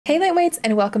Hey Lightweights,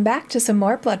 and welcome back to some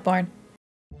more Bloodborne.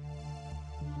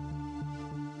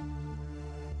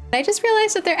 I just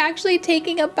realized that they're actually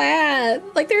taking a bath.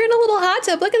 Like, they're in a little hot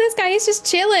tub. Look at this guy, he's just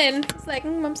chilling. He's like,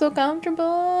 I'm so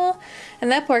comfortable.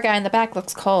 And that poor guy in the back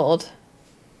looks cold.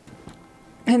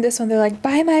 And this one, they're like,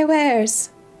 buy my wares.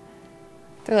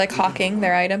 They're like hawking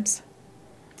their items.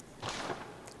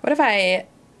 What if I...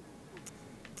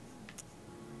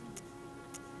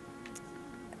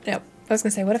 Nope. I was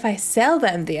gonna say, what if I sell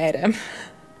them the item?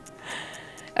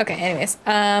 Okay, anyways,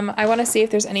 I want to see if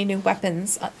there's any new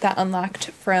weapons that unlocked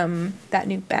from that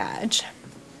new badge.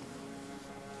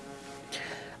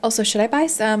 Also, should I buy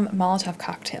some Molotov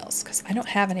cocktails? Because I don't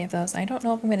have any of those. I don't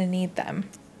know if I'm gonna need them.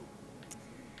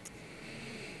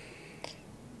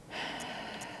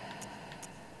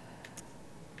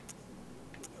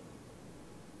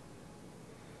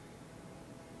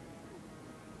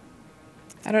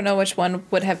 I don't know which one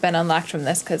would have been unlocked from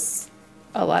this because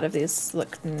a lot of these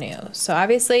look new. So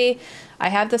obviously I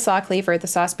have the saw cleaver, the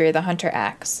saw spear, the hunter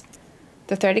axe.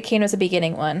 The threaded cane was a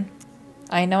beginning one.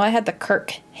 I know I had the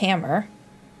Kirk hammer.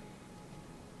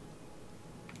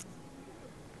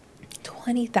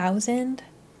 20,000?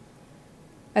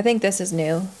 I think this is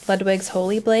new. Ludwig's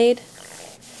Holy Blade.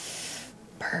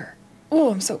 Brr.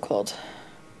 Oh, I'm so cold.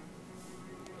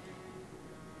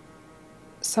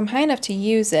 So I'm high enough to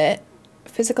use it.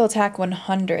 Physical attack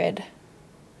 100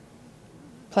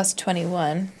 plus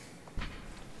 21.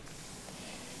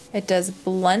 It does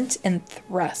blunt and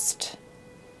thrust.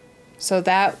 So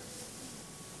that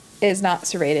is not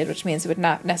serrated, which means it would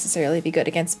not necessarily be good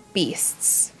against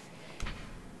beasts.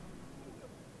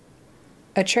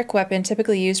 A trick weapon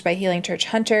typically used by healing church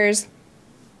hunters.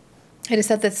 It is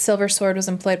said that the silver sword was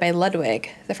employed by Ludwig,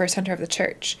 the first hunter of the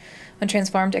church. When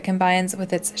transformed, it combines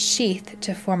with its sheath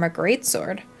to form a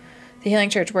greatsword. The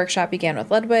Healing Church workshop began with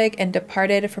Ludwig and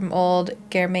departed from old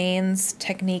Germain's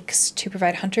techniques to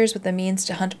provide hunters with the means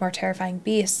to hunt more terrifying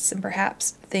beasts and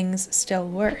perhaps things still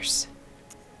worse.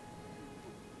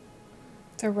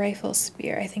 The rifle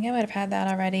spear. I think I might have had that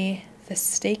already. The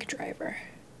stake driver.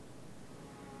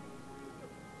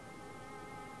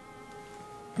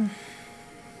 Mm.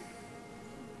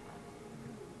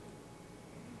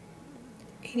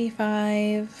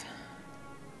 85.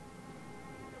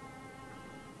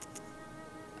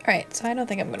 Alright, so I don't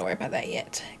think I'm going to worry about that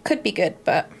yet. Could be good,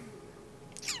 but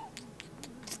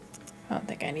I don't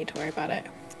think I need to worry about it.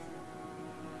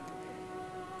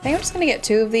 I think I'm just going to get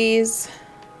 2 of these.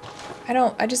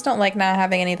 I just don't like not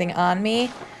having anything on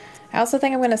me. I also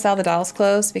think I'm going to sell the doll's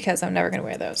clothes because I'm never going to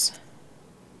wear those.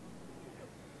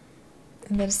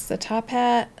 And this is the top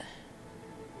hat.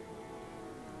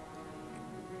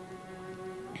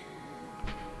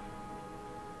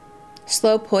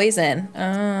 Slow poison.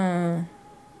 Oh.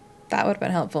 That would have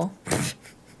been helpful.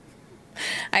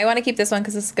 I want to keep this one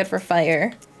because it's good for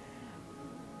fire.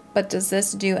 But does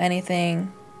this do anything?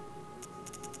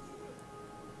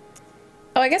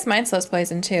 Oh, I guess mine slows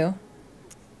poison too.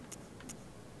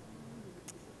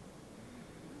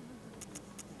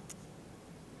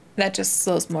 That just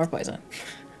slows more poison.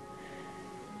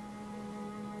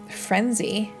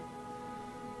 Frenzy.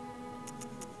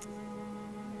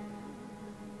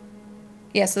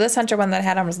 Yeah, so this hunter one that I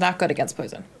had on was not good against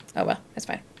poison. Oh well, it's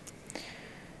fine.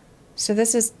 So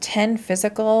this is 10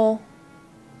 physical.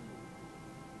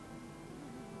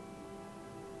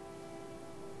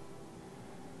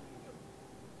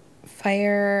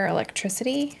 Fire,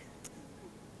 electricity.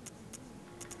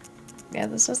 Yeah,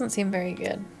 this doesn't seem very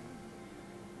good.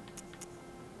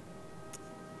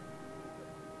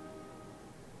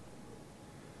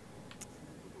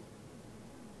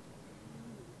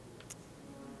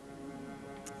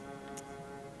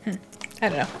 I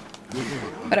don't know.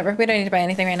 Whatever, we don't need to buy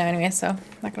anything right now anyway, so I'm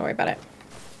not gonna worry about it.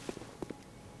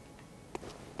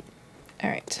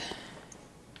 Alright.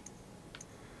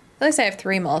 At least I have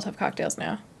 3 Molotov cocktails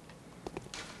now.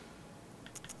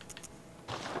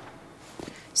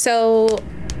 So,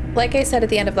 like I said at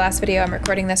the end of last video, I'm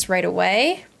recording this right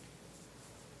away.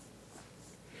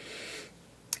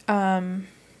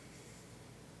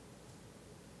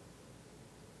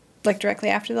 Like directly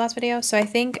after the last video, so I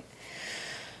think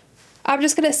I'm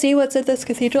just gonna see what's in this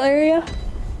cathedral area.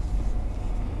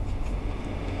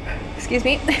 Excuse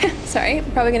me. Sorry,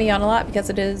 I'm probably gonna yawn a lot because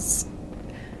it is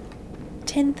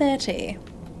 10:30.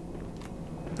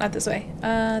 Not this way.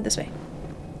 This way.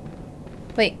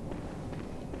 Wait.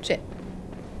 Shit.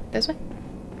 This way?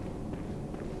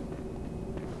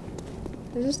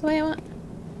 Is this the way I want?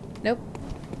 Nope.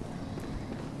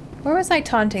 Where was I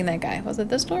taunting that guy? Was it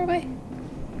this doorway?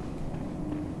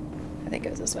 I think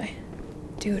it was this way.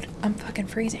 Dude, I'm fucking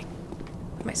freezing.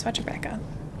 Put my sweatshirt back on.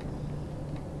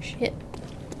 Shit.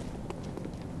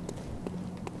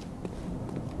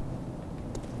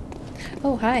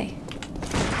 Oh, hi.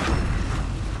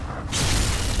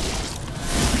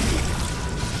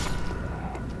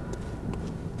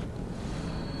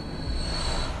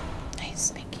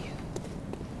 Nice, thank you.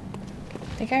 I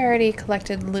think I already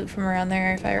collected loot from around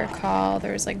there, if I recall.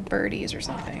 There was like birdies or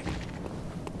something.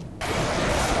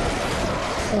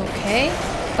 Okay.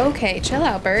 Okay, chill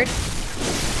out, bird.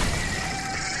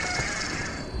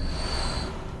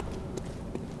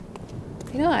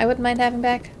 You know what I wouldn't mind having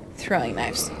back? Throwing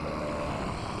knives.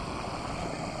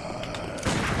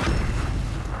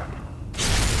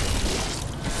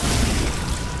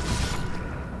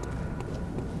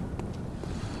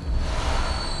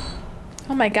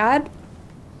 Oh my god.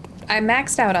 I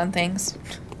maxed out on things.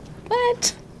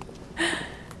 What?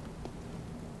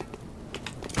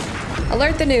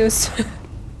 Alert the news.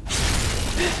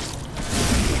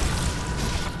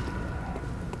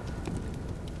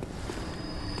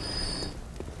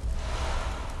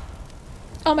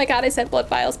 Oh my god, I sent blood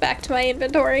vials back to my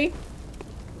inventory.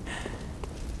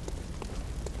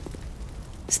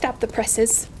 Stop the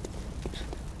presses.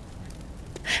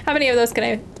 How many of those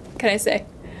can I say?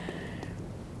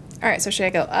 Alright, so should I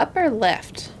go up or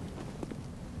left?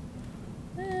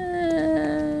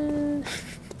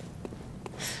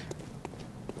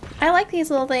 I like these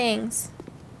little things.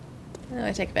 Oh,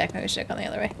 I take it back. Maybe I should have gone the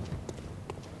other way.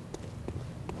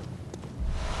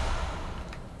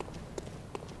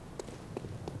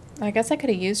 I guess I could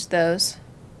have used those.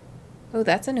 Oh,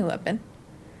 that's a new weapon.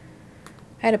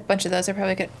 I had a bunch of those. I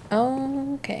probably could...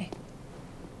 Oh, okay.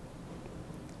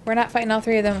 We're not fighting all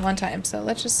three of them at one time, so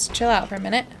let's just chill out for a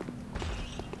minute.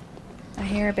 I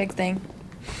hear a big thing.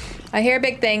 I hear a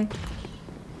big thing.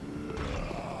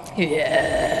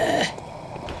 Yeah.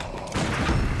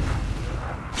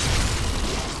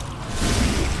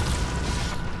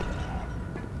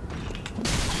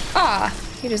 Ah,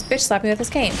 he just bitch slapped me with his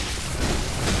cane.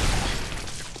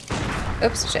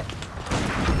 Oops, shit.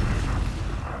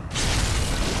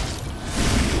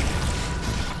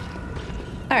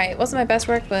 Alright, wasn't my best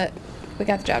work, but we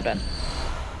got the job done.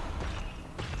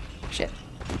 Shit.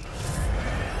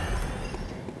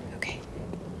 Okay.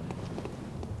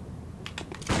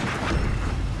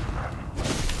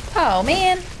 Oh,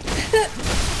 man.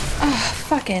 Oh,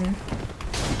 fucking.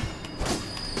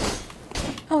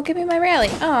 Oh, give me my rally.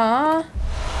 Aww.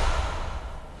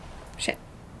 Shit.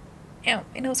 Ow,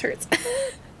 my nose hurts.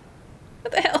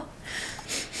 What the hell?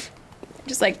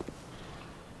 Just like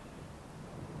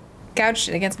gouged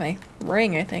it against my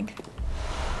ring, I think.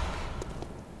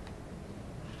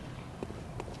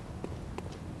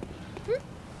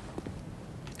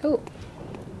 Oh.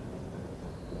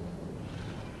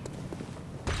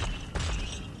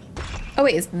 Oh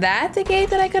wait, is that the gate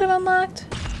that I could have unlocked?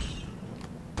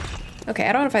 Okay,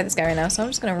 I don't want to fight this guy right now, so I'm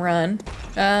just gonna run.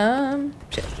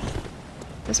 Shit.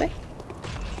 This way?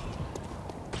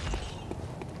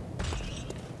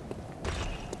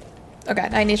 Oh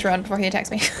god, I need to run before he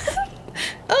attacks me.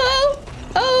 Oh!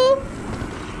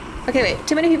 Oh! Okay, wait,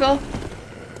 too many people.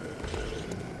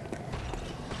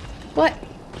 What?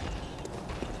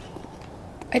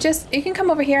 You can come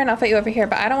over here and I'll fight you over here,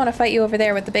 but I don't want to fight you over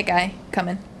there with the big guy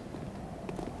coming.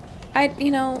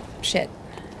 You know, shit.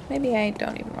 Maybe I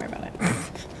don't even worry about it.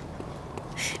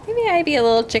 Maybe I'd be a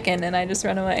little chicken and I just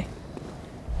run away.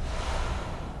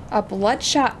 A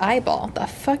bloodshot eyeball. The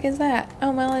fuck is that?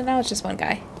 Oh, well, now it's just one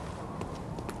guy.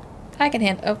 I can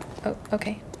handle... Oh,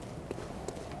 okay.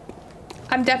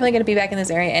 I'm definitely going to be back in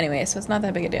this area anyway, so it's not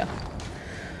that big a deal.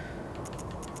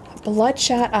 A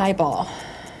bloodshot eyeball.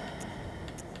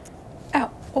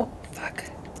 Ow. Oh, fuck.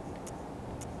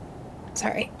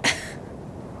 Sorry.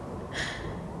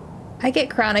 I get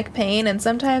chronic pain, and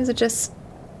sometimes it just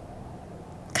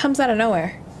comes out of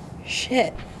nowhere.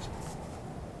 Shit.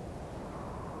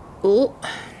 Ooh.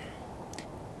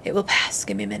 It will pass.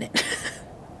 Give me a minute.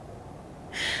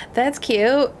 That's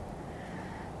cute.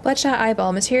 Bloodshot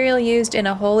eyeball. Material used in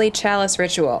a holy chalice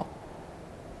ritual.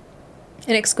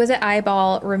 An exquisite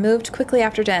eyeball removed quickly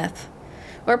after death.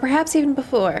 Or perhaps even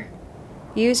before.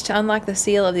 Used to unlock the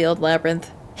seal of the old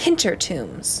labyrinth. Hinter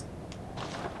tombs.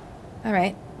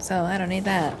 Alright. So I don't need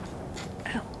that.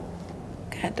 Ow.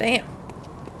 God damn.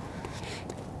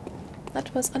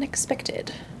 That was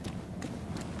unexpected.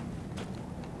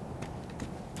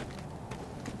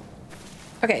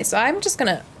 Okay, so I'm just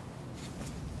gonna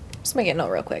make a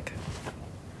note real quick.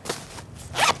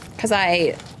 Because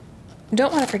I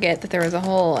don't want to forget that there was a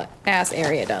whole ass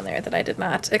area down there that I did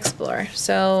not explore.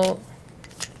 So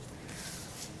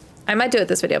I might do it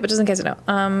this video, but just in case I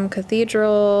don't.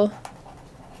 Cathedral.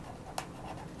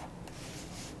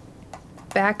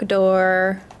 Back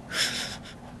door.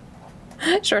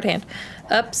 Shorthand.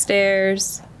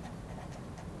 Upstairs.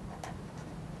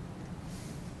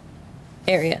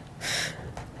 Area.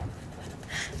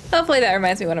 Hopefully that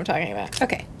reminds me what I'm talking about.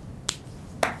 Okay.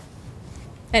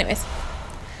 Anyways.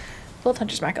 Bolt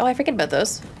Hunter's Mark. Oh, I forget about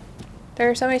those. There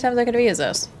are so many times I could have used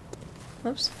those.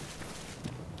 Oops.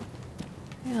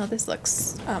 Oh, this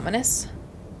looks ominous.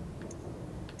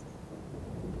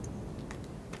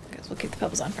 I guess we'll keep the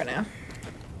pebbles on for now.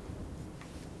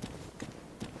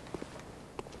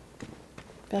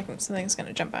 I feel like something's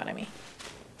gonna jump out at me.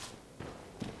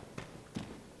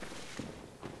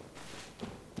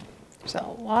 There's a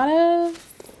lot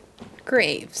of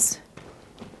graves.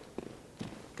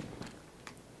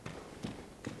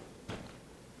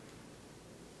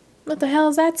 What the hell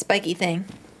is that spiky thing?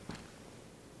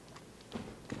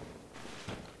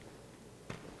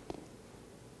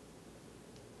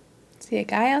 See a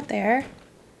guy out there.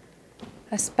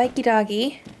 A spiky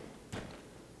doggy.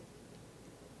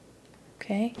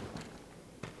 Okay.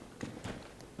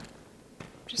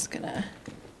 I'm just gonna...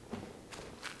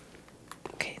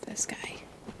 Okay, this guy.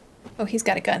 Oh, he's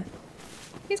got a gun.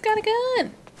 He's got a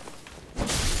gun!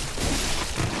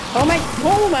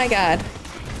 Oh my god.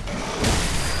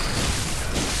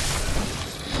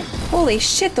 Holy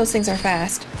shit, those things are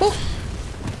fast. Oh!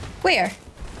 Where?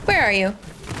 Where are you?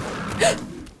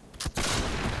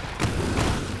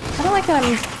 I don't like that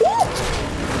I'm...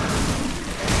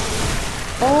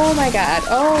 Oh my god.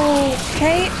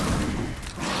 Okay.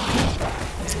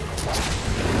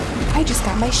 I just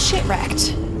got my shit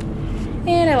wrecked.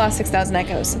 And I lost 6,000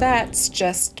 echoes, so that's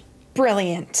just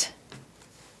brilliant.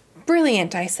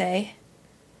 Brilliant, I say.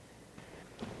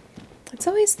 It's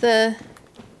always the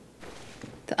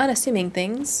unassuming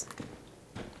things.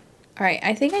 Alright,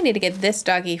 I think I need to get this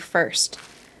doggy first.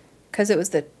 Because it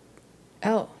was the...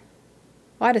 Oh.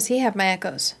 Why does he have my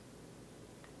echoes?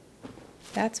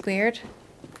 That's weird.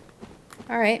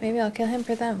 Alright, maybe I'll kill him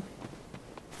for them.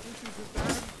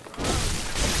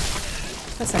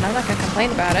 Listen, I'm not gonna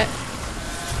complain about it.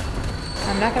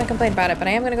 I'm not gonna complain about it, but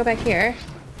I am gonna go back here.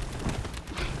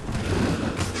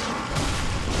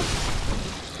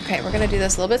 Okay, we're gonna do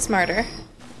this a little bit smarter.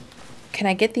 Can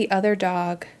I get the other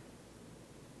dog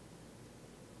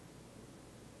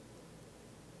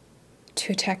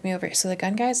to attack me over here? So the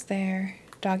gun guy's there,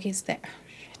 doggy's there. Oh,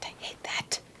 shit, I hate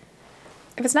that.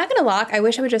 If it's not gonna lock, I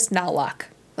wish I would just not lock.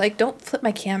 Like, don't flip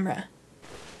my camera.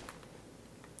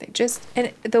 They just,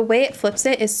 and the way it flips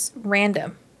it is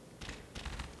random.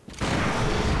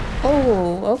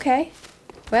 Oh, okay.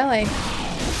 Well, I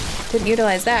didn't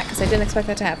utilize that because I didn't expect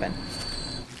that to happen.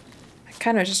 I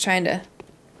kind of was just trying to,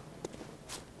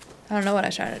 I don't know what I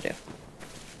was trying to do.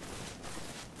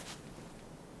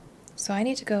 So I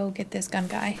need to go get this gun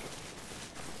guy.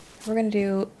 We're gonna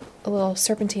do a little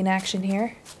serpentine action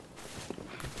here.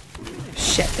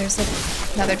 Shit, there's like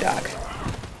another dog.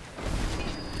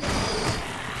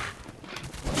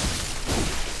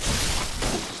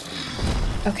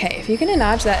 Okay, if you can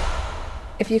dodge that,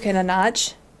 if you can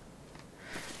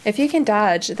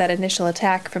dodge that initial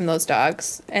attack from those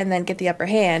dogs and then get the upper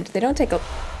hand, they don't take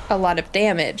a lot of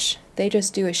damage. They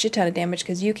just do a shit ton of damage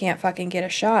because you can't fucking get a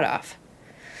shot off.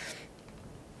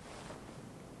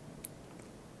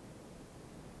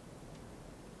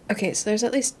 Okay, so there's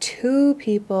at least 2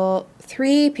 people,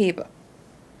 3 people.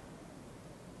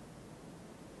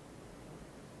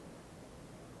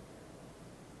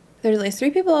 There's at least 3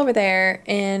 people over there,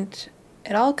 and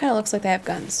it all kind of looks like they have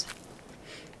guns.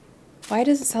 Why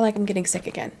does it sound like I'm getting sick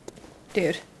again?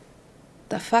 Dude,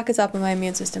 the fuck is up with my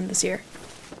immune system this year?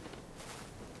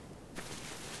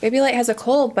 Baby Light has a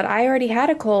cold, but I already had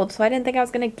a cold, so I didn't think I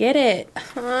was gonna get it.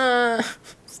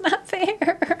 It's not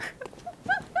fair.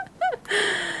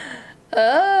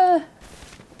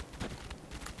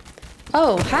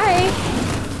 Oh, hi.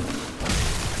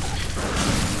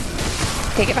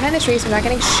 Okay, get behind the tree so I'm not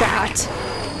getting shot.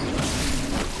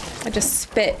 I just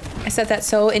spit. I said that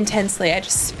so intensely, I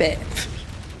just spit.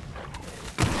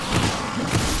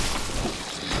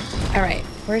 Alright,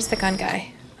 where's the gun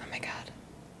guy? Oh my god.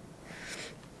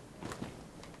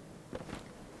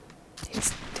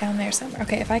 He's down there somewhere.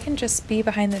 Okay, if I can just be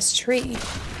behind this tree,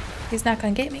 he's not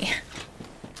gonna get me.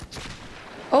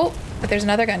 Oh, but there's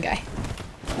another gun guy.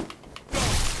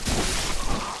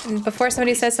 And before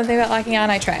somebody says something about locking on,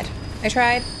 I tried. I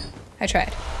tried.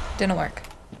 Didn't work.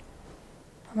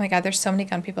 Oh my god, there's so many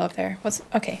gun people up there.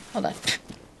 Okay, hold on.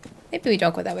 Maybe we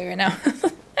don't go that way right now.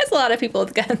 There's a lot of people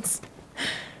with guns.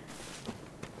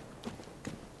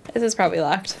 This is probably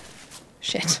locked.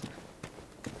 Shit.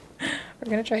 We're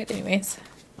gonna try it anyways.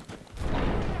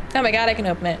 Oh my god, I can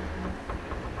open it.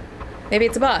 Maybe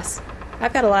it's a boss.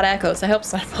 I've got a lot of echoes. I hope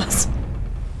it's not a boss.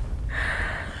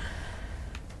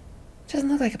 Doesn't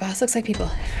look like a boss. Looks like people.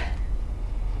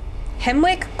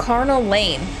 Hemwick Charnel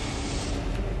Lane.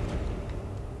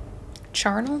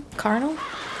 Charnel? Carnal?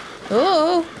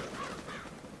 Ooh.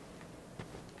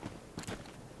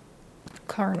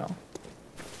 Carnal.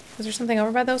 Is there something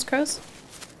over by those crows?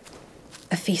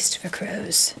 A feast for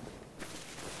crows.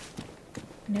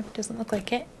 Nope, doesn't look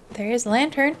like it. There is a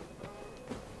lantern.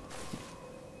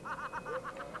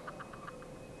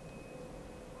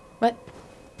 What?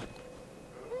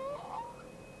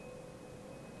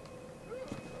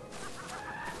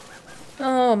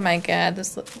 Oh my god,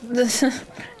 this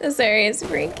area is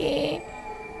freaky.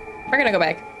 We're gonna go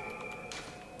back.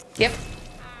 Yep.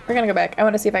 We're gonna go back. I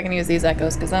want to see if I can use these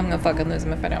echoes, because I'm gonna fucking lose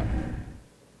them if I don't.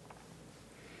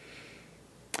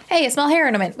 Hey, a small hair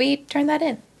ornament. We turned that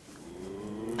in.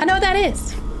 I know what that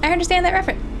is. I understand that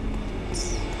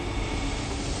reference.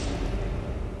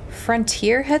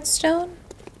 Frontier headstone?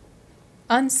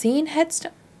 Unseen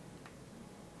headstone?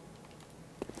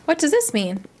 What does this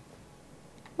mean?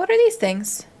 What are these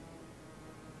things?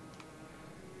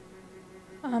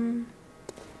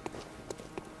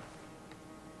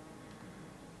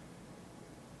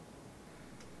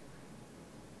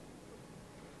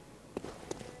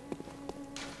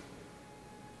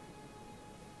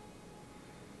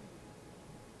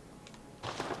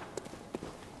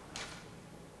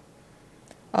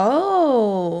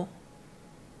 Oh.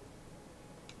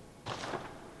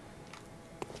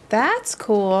 That's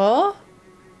cool.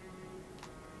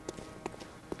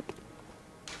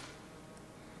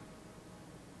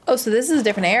 Oh, so this is a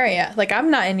different area. Like, I'm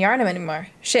not in Yarnum anymore.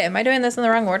 Shit, am I doing this in the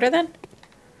wrong order then?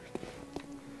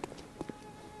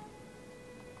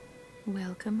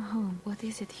 Welcome home. What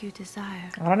is it you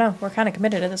desire? I don't know. We're kind of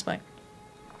committed at this point.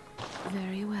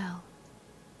 Very well.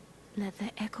 Let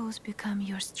the echoes become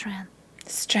your strength.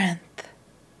 Strength.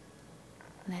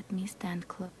 Let me stand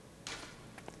close.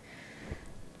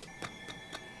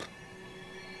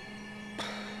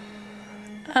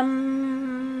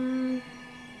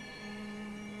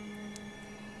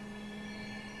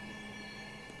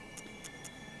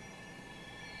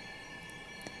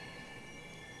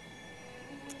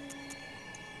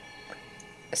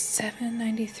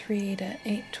 $793 to $820.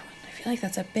 I feel like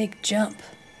that's a big jump.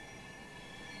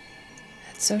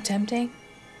 That's so tempting.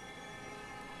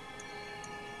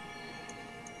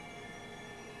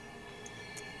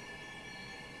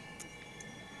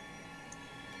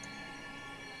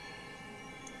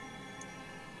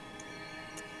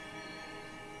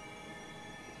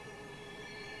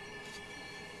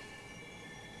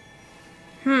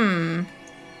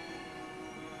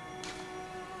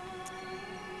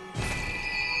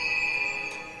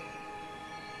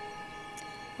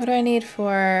 What do I need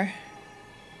for...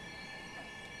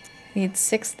 I need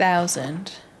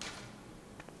 6,000.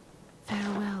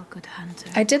 Farewell, good hunter.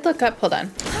 I did look up... Hold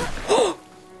on.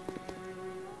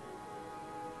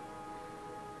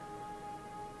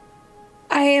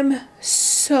 I am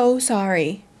so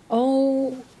sorry.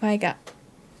 Oh my god.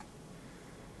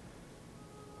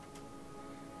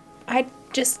 I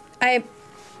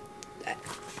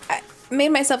made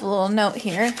myself a little note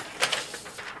here.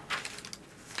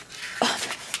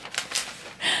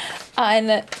 On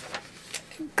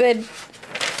good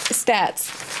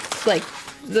stats, like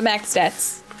the max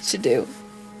stats should do,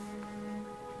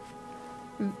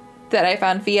 that I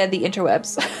found via the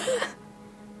interwebs.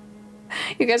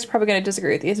 You guys are probably going to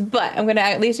disagree with these, but I'm going to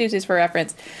at least use these for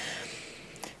reference.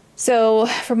 So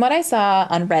from what I saw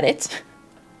on Reddit,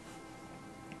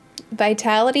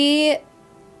 Vitality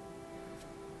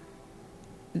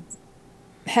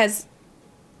has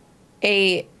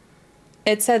a...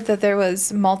 It said that there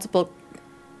was multiple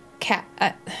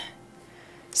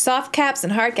soft caps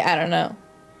and hard I don't know.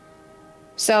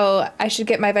 So I should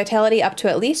get my vitality up to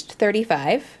at least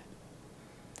 35.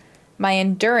 My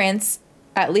endurance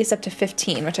at least up to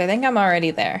 15, which I think I'm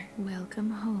already there. Welcome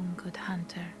home, good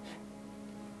hunter.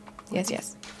 Yes,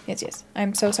 yes. Yes, yes.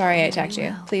 I'm so sorry I attacked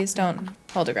you. Please don't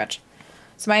hold a grudge.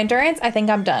 So my endurance, I think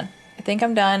I'm done. I think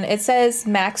I'm done. It says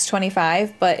max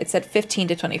 25, but it said 15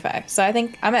 to 25. So I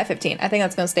think I'm at 15. I think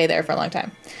that's going to stay there for a long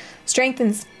time. Strength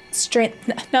and strength.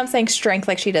 No, I'm saying strength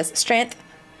like she does.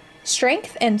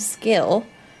 Strength and skill.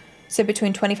 So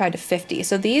between 25 to 50.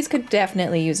 So these could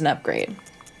definitely use an upgrade.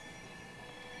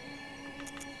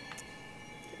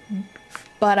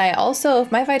 But I also,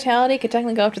 if my vitality could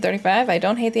technically go up to 35, I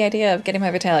don't hate the idea of getting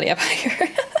my vitality up higher.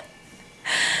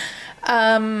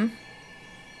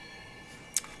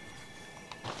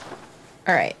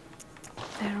 All right.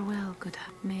 Farewell, good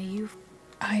hunter. May you...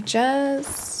 I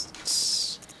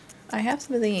have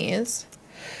some of these.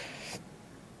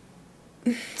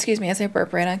 Excuse me as I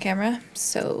burp right on camera.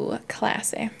 So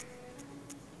classy.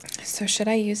 So should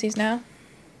I use these now?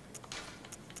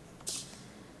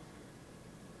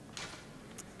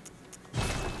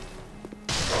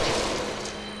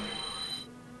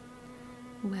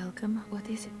 Welcome. What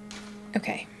is it?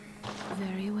 Okay.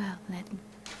 Very well. Let me.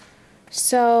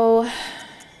 So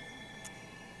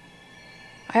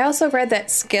I also read that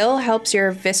skill helps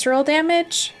your visceral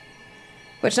damage,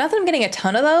 which not that I'm getting a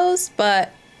ton of those,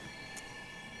 but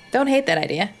don't hate that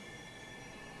idea.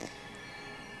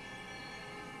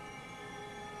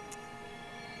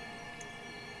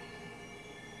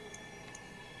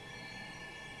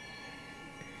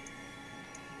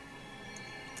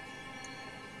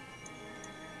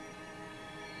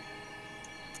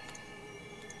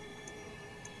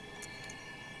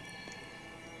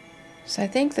 So I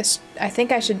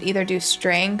think I should either do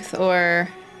strength or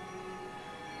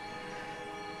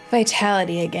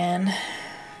vitality again.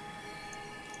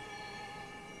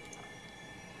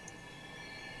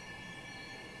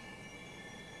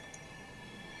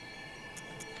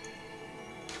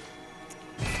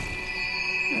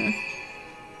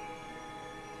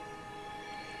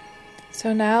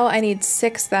 So now I need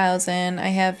 6,000. I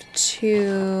have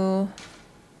 2.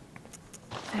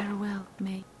 Farewell,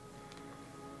 May.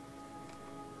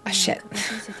 Oh, shit. What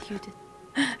is it you did?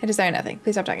 I desire nothing.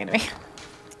 Please stop talking to me.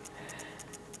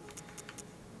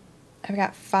 I've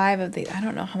got 5 of these. I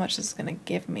don't know how much this is going to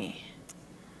give me.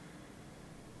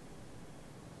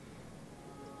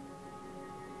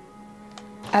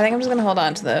 I think I'm just going to hold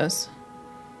on to those.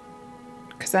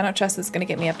 Because I don't trust it's going to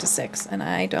get me up to 6. And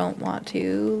I don't want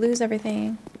to lose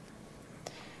everything.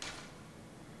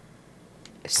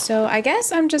 So I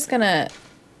guess I'm just going to...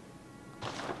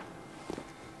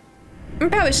 I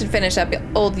probably should finish up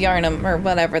Old Yarnum, or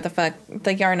whatever the fuck,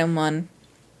 the Yarnum one.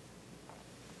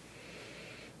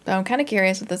 But I'm kind of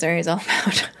curious what this area is all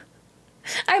about.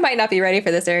 I might not be ready for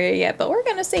this area yet, but we're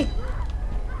gonna see.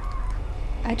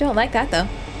 I don't like that, though.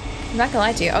 I'm not gonna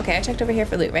lie to you. Okay, I checked over here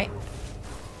for loot, right?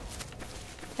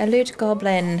 A loot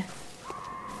goblin.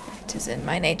 It is in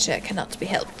my nature, cannot be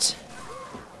helped.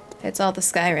 It's all the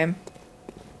Skyrim.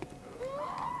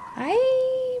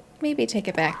 I maybe take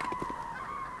it back.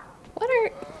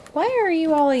 Why are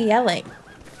you all yelling?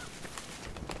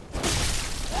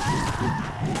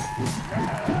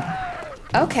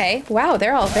 Okay, wow,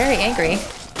 they're all very angry.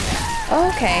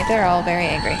 Okay, they're all very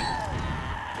angry.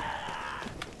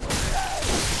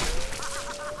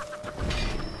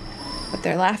 But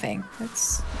they're laughing.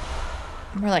 It's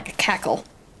more like a cackle.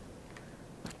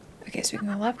 Okay, so we can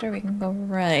go left or we can go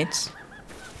right.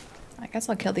 I guess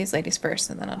I'll kill these ladies first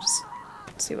and then I'll just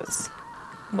see what's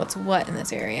what in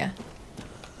this area.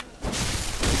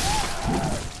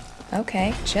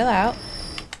 Okay, chill out.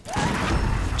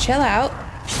 Chill out.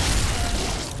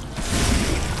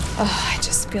 Oh, I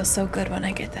just feel so good when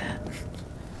I get that.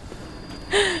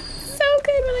 So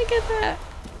good when I get that.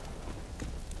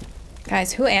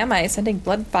 Guys, who am I sending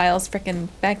blood files frickin'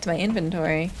 back to my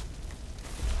inventory?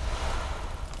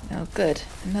 Oh, good.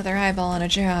 Another eyeball in a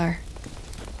jar.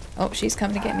 Oh, she's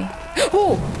coming to get me.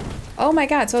 Oh! Oh my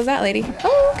god, so is that lady.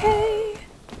 Okay.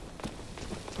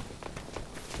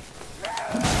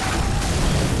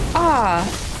 Ah.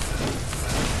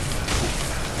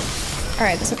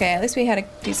 Alright, that's okay. At least we had a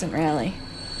decent rally.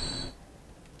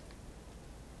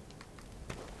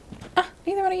 Ah,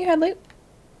 neither one of you had loot.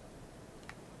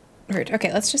 Rude.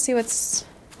 Okay, let's just see what's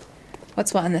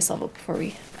what on this level before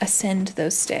we ascend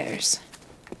those stairs.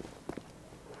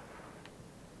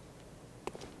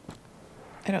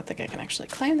 I don't think I can actually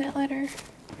climb that ladder.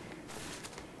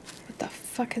 What the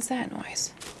fuck is that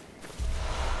noise?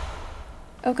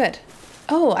 Oh, good.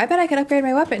 Oh, I bet I can upgrade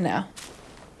my weapon now.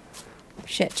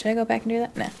 Shit, should I go back and do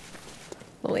that? Nah.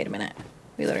 Well, wait a minute.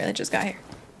 We literally just got here.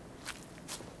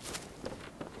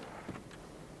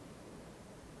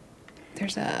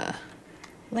 There's a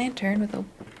lantern with a...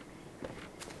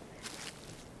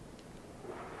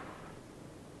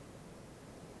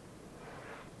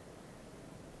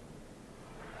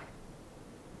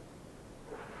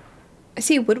 I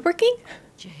see woodworking?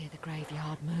 Do you hear the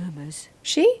graveyard murmurs?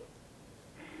 She?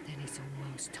 Then it's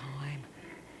almost time.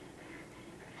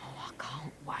 Oh, I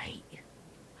can't wait.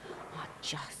 I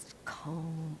just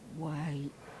can't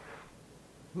wait.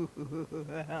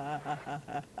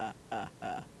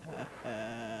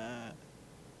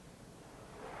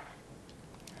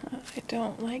 I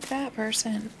don't like that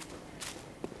person.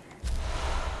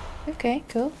 Okay,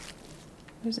 cool.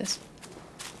 Who's this?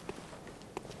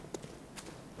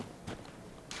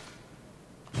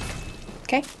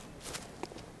 Okay.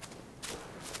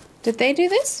 Did they do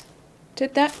this?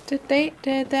 Did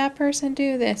that person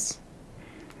do this?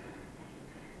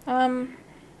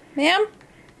 Ma'am?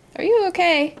 Are you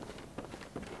okay?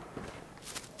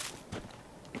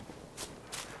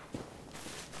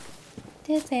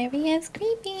 This area is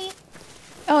creepy.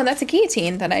 Oh, and that's a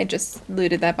guillotine that I just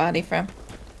looted that body from.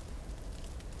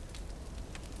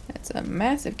 That's a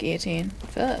massive guillotine.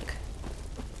 Fuck.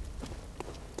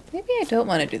 Maybe I don't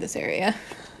want to do this area.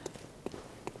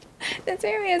 This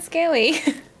area is scary.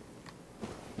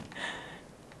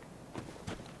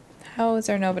 How is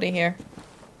there nobody here?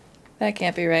 That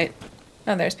can't be right.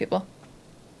 Oh, there's people.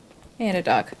 And a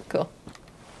dog. Cool.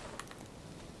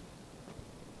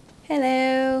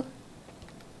 Hello.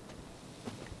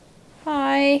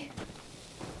 Hi.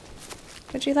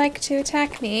 Would you like to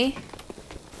attack me?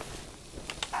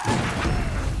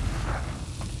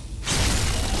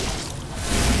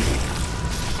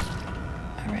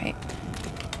 Alright.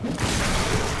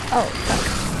 Oh, fuck.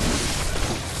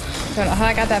 Don't know how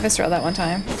I got that visceral that one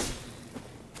time.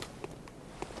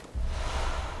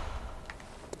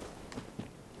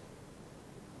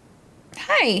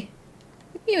 Hi!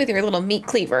 You with your little meat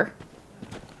cleaver.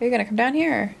 Are you gonna come down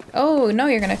here? Oh, no,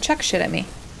 you're gonna chuck shit at me.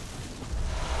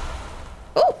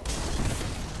 Oh!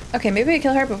 Okay, maybe we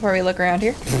kill her before we look around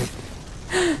here.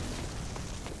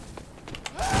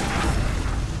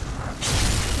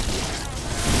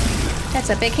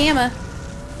 That's a big hammer.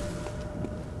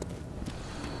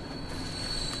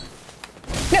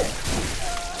 No!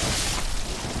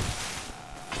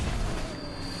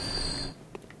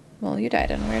 Well, you died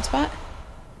in a weird spot.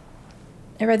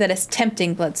 I read that as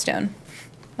tempting bloodstone.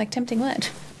 Like tempting what?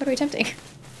 What are we tempting?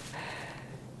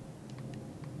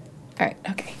 Alright,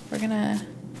 okay. We're gonna...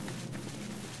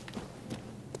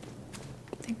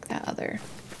 I think that other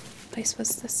place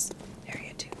was this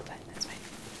area too, but that's fine.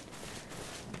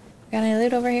 Got any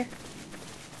loot over here?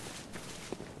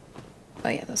 Oh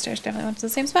yeah, those stairs definitely went to the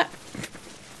same spot.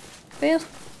 Well.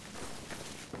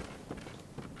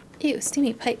 Ew,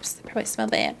 steamy pipes. They probably smell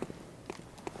bad.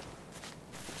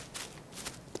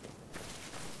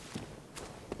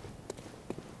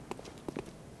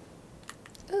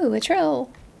 Ooh, a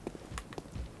troll.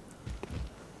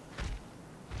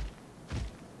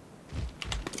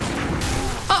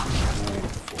 Oh!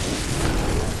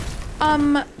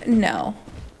 No.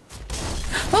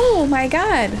 Oh my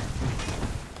god!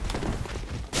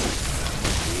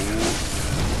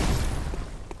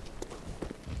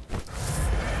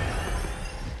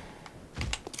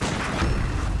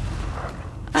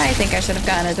 I think I should have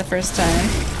gotten it the first time.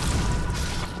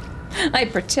 I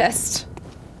protest.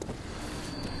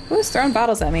 Who's throwing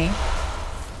bottles at me?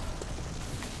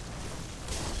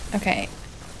 Okay.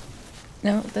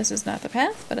 No, this is not the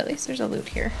path, but at least there's a loot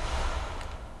here.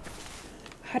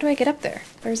 How do I get up there?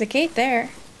 There's a gate there.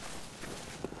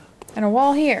 And a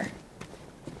wall here.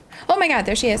 Oh my god,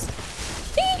 there she is.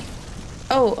 Eee!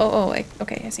 Oh,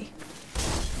 okay, I see.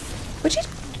 Would you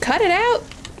cut it out?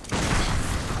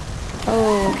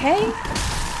 Okay.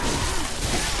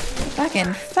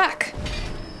 Fucking fuck.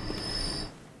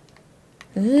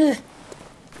 Ugh.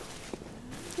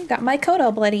 You got my coat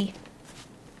all bloody.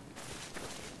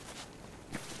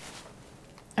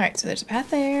 Alright, so there's a path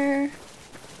there.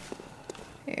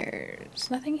 There's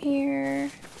nothing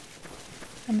here.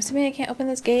 I'm assuming I can't open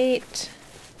this gate.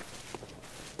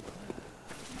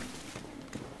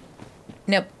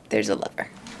 Nope, there's a lever.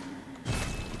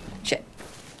 Shit.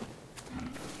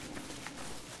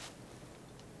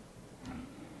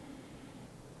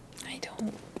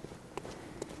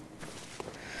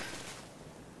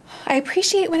 I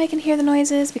appreciate when I can hear the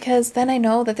noises because then I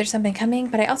know that there's something coming,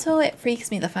 but it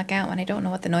freaks me the fuck out when I don't know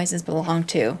what the noises belong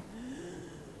to.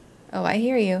 Oh, I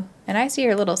hear you. And I see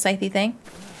your little scythy thing.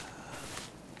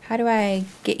 How do I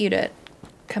get you to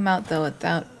come out though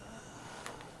without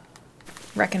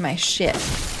wrecking my shit?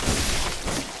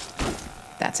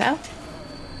 That's how?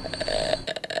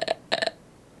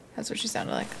 That's what she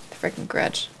sounded like. The freaking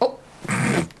grudge. Oh!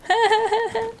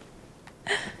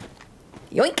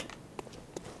 Yoink!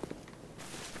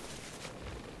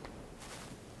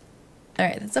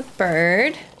 Alright, that's a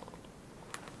bird.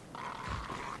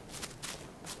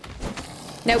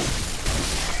 Nope.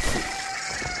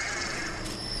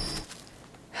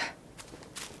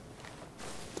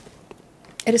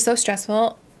 It is so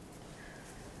stressful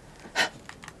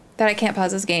that I can't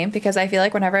pause this game because I feel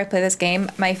like whenever I play this game,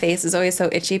 my face is always so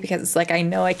itchy because it's like I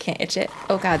know I can't itch it.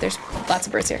 Oh god, there's lots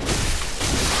of birds here.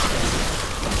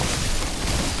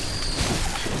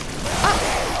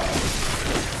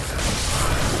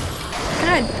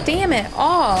 God damn it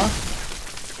all.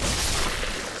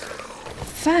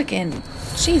 Fucking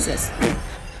Jesus. How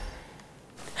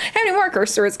many more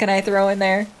curse words can I throw in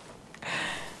there?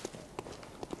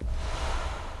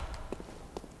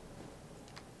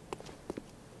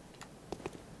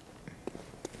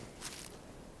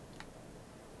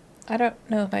 I don't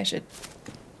know if I should...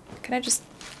 Can I just...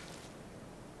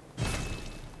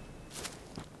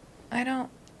 I don't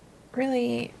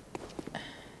really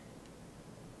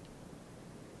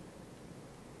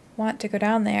want to go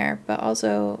down there, but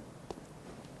also...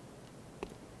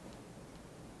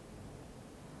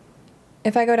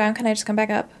 If I go down, can I just come back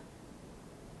up?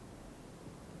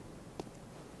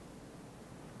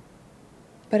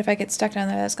 But if I get stuck down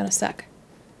there, that's gonna suck.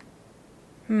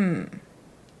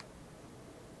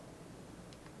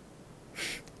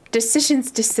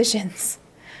 Decisions.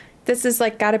 This is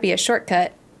like gotta be a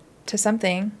shortcut to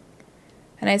something.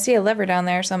 And I see a lever down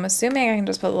there, so I'm assuming I can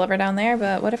just put the lever down there,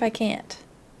 but what if I can't?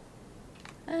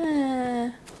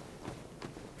 I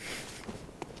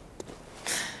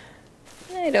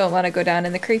don't want to go down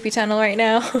in the creepy tunnel right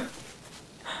now.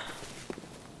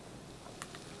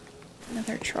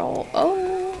 Another troll.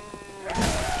 Oh!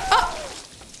 Oh!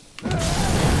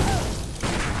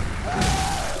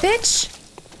 Bitch!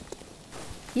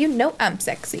 You know I'm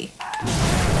sexy.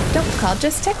 Don't call,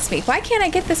 just text me. Why can't I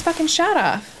get this fucking shot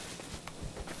off?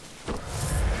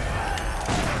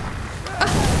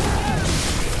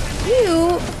 Ah.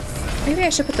 You! Maybe I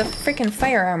should put the freaking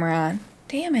fire armor on.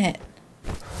 Damn it.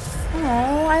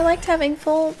 Oh, I liked having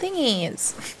full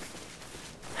thingies.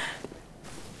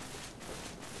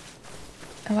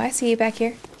 Oh, I see you back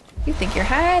here. You think you're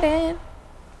hiding.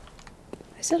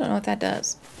 I still don't know what that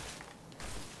does.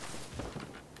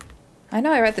 I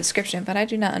know I read the description, but I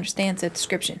do not understand the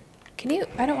description. Can you...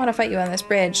 I don't want to fight you on this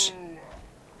bridge.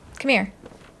 Come here.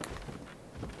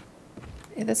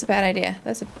 Yeah, that's a bad idea.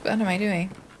 That's a... What am I doing?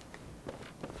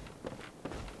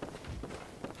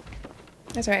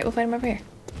 That's alright, we'll fight him over here.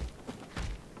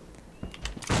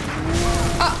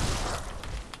 Oh!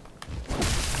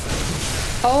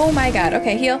 Oh my god.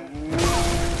 Okay, heal.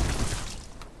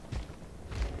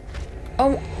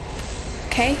 Oh.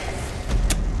 Okay.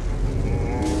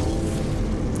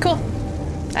 Cool.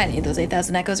 I didn't need those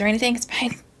 8,000 echoes or anything. It's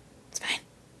fine. It's fine.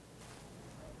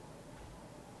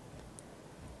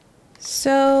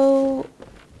 So...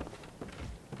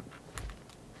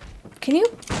 Can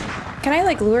I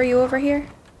like lure you over here?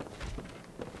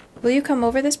 Will you come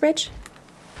over this bridge?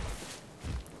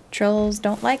 Trolls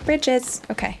don't like bridges.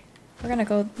 Okay. We're gonna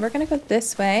go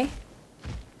this way.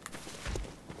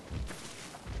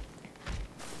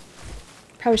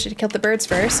 Probably should have killed the birds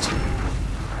first.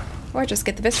 Or just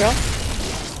get the visceral.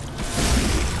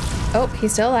 Oh,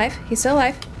 he's still alive. He's still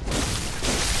alive.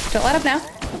 Don't let him now.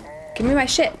 Give me my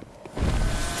shit.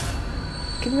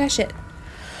 Give me my shit.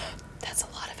 That's a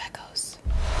lot of echoes.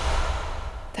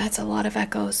 That's a lot of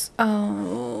echoes.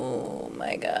 Oh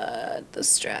my god. The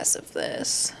stress of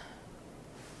this.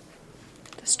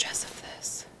 The stress of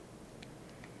this.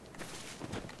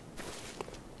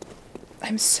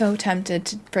 I'm so tempted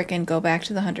to frickin' go back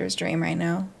to the Hunter's Dream right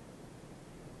now.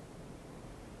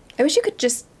 I wish you could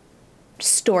just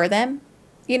store them,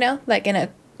 you know, like in a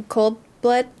cold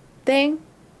blood thing.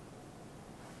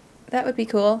 That would be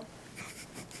cool.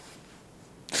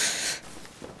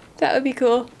 That would be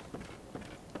cool.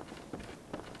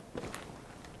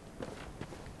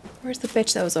 Where's the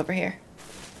bitch that was over here?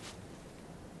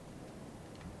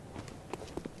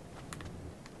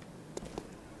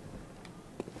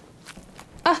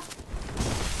 Ah!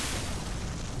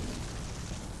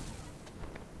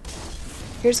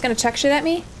 You're just gonna chuck shit at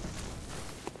me?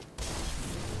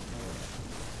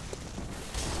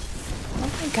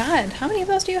 Oh my god, how many of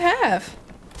those do you have?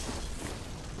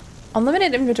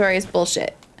 Unlimited inventory is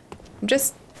bullshit. I'm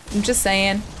just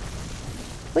saying.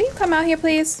 Will you come out here,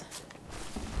 please?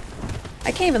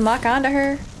 I can't even lock onto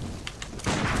her.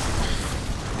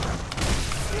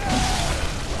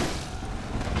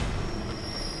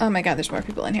 Oh my god, there's more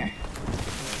people in here.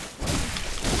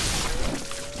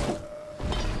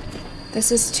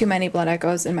 This is too many blood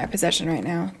echoes in my possession right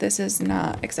now. This is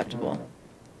not acceptable.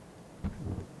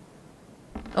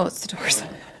 Oh, it's the doors. Like,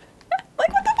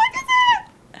 what the fuck is that?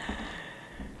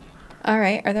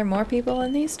 Alright, are there more people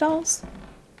in these stalls?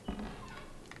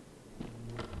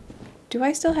 Do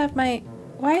I still have my...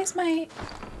 Why is my...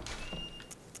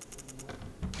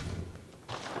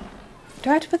 Do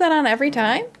I have to put that on every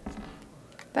time?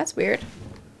 That's weird.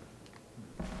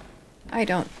 I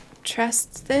don't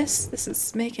trust this. This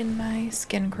is making my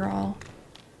skin crawl.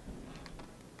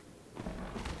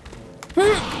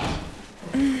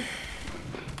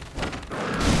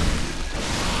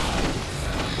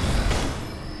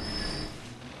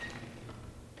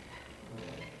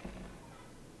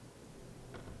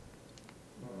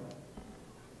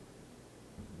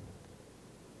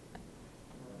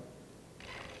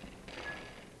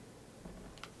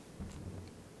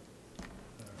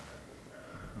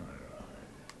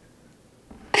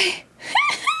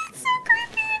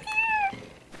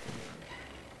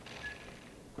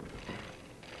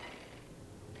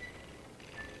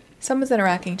 Someone's in a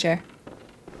rocking chair.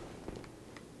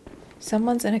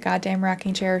 Someone's in a goddamn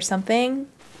rocking chair or something.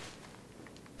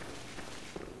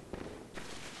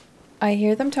 I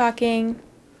hear them talking.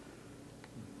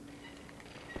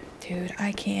 Dude,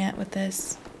 I can't with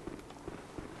this.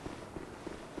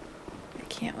 I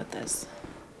can't with this.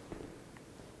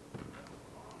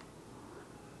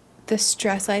 The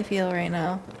stress I feel right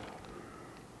now.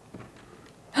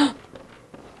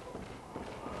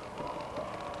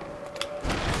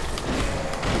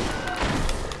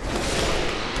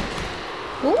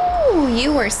 Ooh,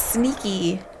 you were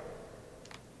sneaky.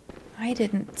 I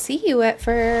didn't see you at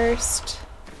first.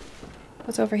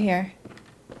 What's over here?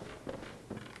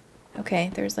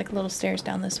 Okay, there's like little stairs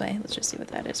down this way. Let's just see what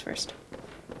that is first.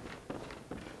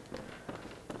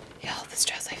 Yeah, all the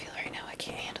stress I feel right now, I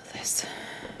can't handle this.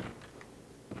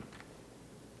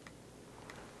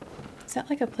 Is that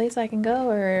like a place I can go,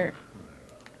 or...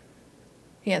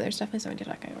 Yeah, there's definitely somebody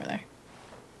talking over there.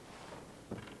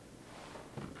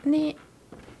 Neat.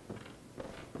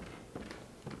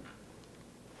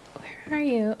 Where are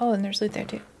you? Oh, and there's loot there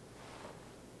too.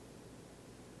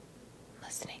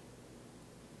 Listening.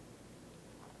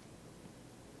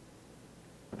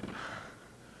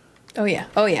 Oh yeah,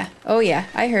 oh yeah, oh yeah,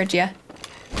 I heard ya.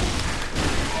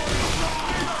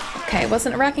 Okay, it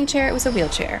wasn't a rocking chair, it was a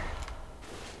wheelchair.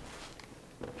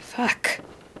 Fuck.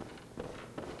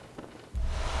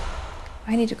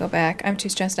 I need to go back. I'm too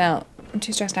stressed out. I'm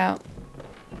too stressed out.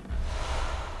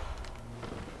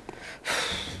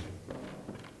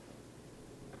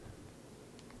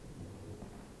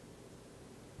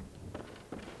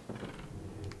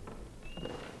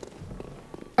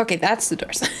 Okay, that's the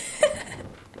doors.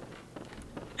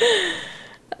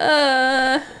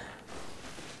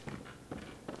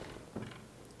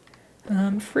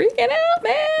 I'm freaking out,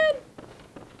 man.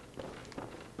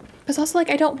 It's also like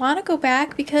I don't want to go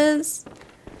back because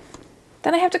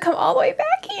then I have to come all the way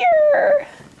back here.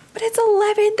 But it's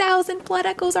 11,000 blood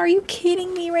echoes. Are you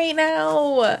kidding me right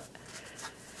now?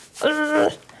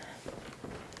 Ugh.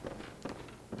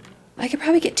 I could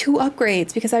probably get 2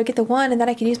 upgrades because I would get the one and then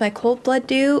I could use my cold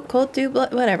dew,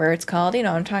 whatever it's called. You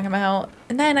know what I'm talking about.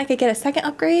 And then I could get a second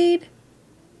upgrade.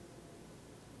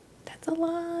 That's a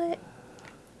lot.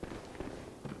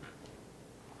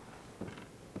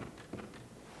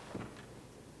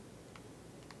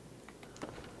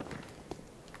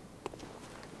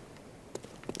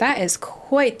 That is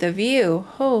quite the view.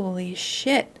 Holy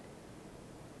shit.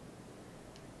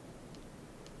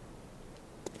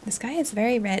 The sky is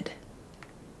very red.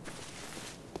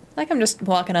 Like I'm just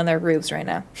walking on their roofs right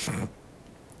now.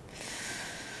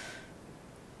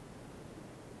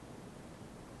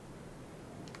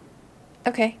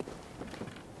 Okay.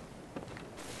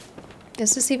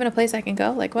 Is this even a place I can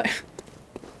go? Like what?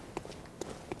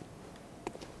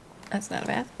 That's not a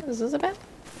bath. Is this a bath?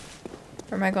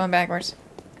 Or am I going backwards?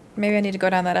 Maybe I need to go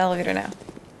down that elevator now.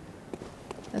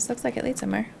 This looks like it leads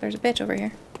somewhere. There's a bitch over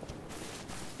here.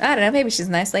 I don't know, maybe she's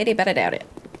a nice lady, but I doubt it.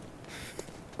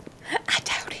 I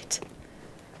doubt it.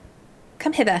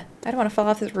 Come hither. I don't want to fall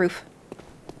off this roof.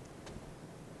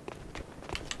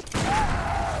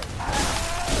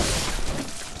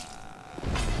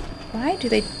 Why do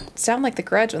they sound like the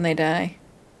Grudge when they die?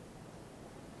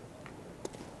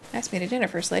 Ask me to dinner,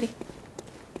 First Lady.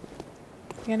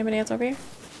 You got anybody else over here?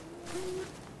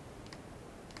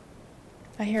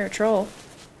 I hear a troll.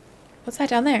 What's that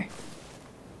down there?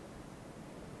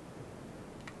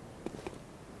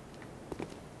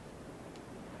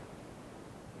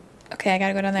 Okay, I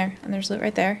gotta go down there. And there's loot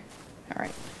right there.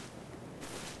 Alright.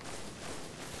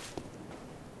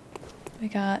 We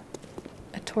got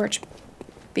a torch,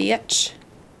 bitch.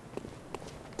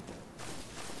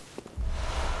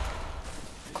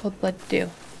 Cold blood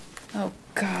dew. Oh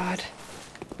god.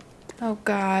 Oh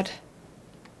god.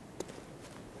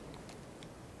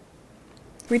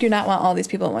 We do not want all these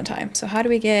people at one time. So how do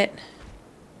we get...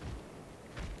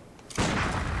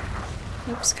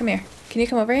 Oops, come here. Can you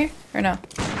come over here? Or no?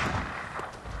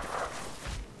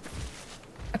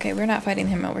 Okay, we're not fighting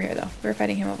him over here though. We're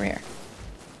fighting him over here.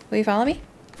 Will you follow me?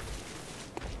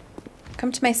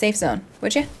 Come to my safe zone,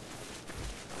 would you?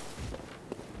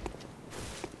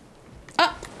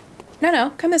 Oh! No,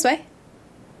 come this way.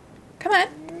 Come on.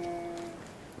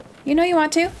 You know you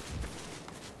want to.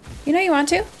 You know you want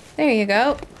to. There you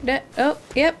go. Oh,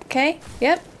 yep, okay.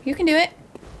 Yep, you can do it.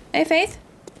 I have faith.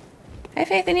 I have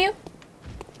faith in you.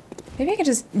 Maybe I could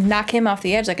just knock him off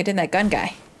the edge like I did that gun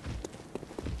guy.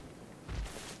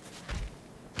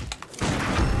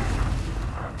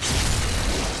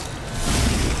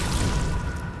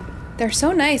 They're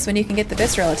so nice when you can get the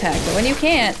visceral attack, but when you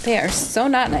can't, they are so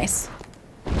not nice.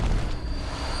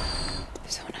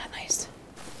 So not nice.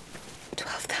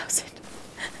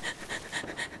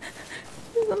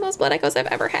 blood echoes I've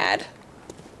ever had.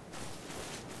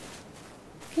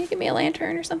 Can you give me a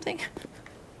lantern or something?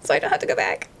 So I don't have to go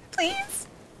back, please?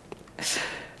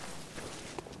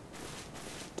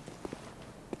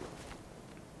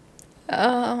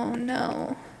 Oh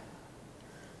no.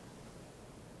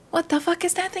 What the fuck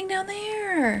is that thing down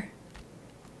there?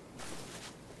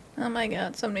 Oh my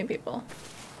god, so many people.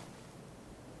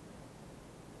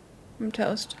 I'm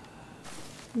toast.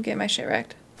 I'm getting my shit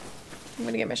wrecked. I'm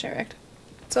gonna get my shit wrecked.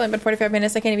 It's only been 45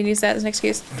 minutes, I can't even use that as an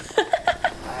excuse.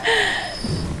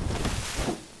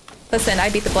 Listen, I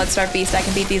beat the Bloodstarved Beast, I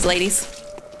can beat these ladies.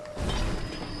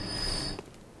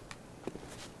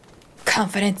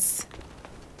 Confidence.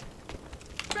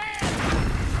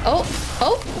 Oh,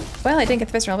 oh! Well, I didn't get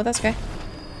the fist roll, but that's okay.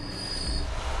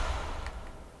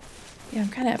 Yeah, I'm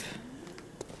kind of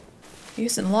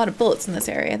using a lot of bullets in this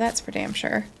area, that's for damn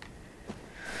sure.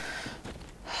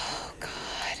 Oh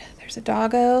god, there's a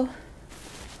doggo.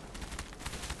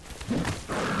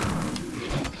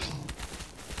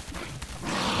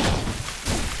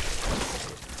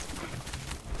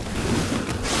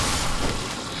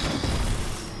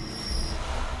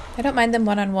 I don't mind them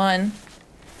one-on-one.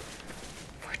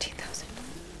 14,000.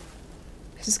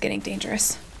 This is getting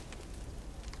dangerous.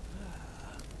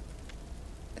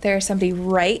 There's somebody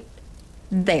right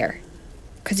there.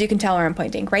 Because you can tell where I'm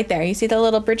pointing. Right there. You see the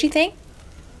little bridgey thing?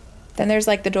 Then there's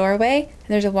like the doorway, and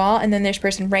there's a wall, and then there's a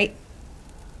person right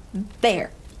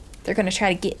there. They're going to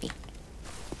try to get me.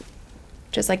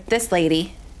 Just like this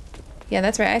lady. Yeah,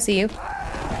 that's right. I see you.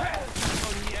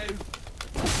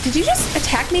 Did you just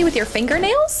attack me with your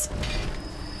fingernails?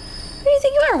 Who do you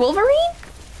think you are, Wolverine?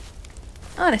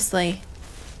 Honestly.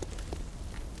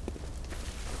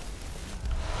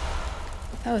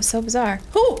 That was so bizarre.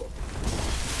 Ooh!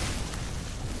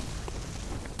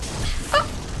 Oh!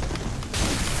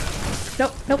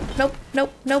 Nope, nope, nope,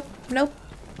 nope, nope, nope.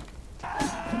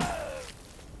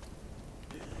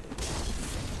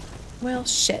 Well,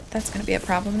 shit. That's gonna be a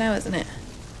problem now, isn't it?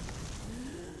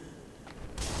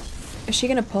 Is she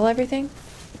gonna pull everything?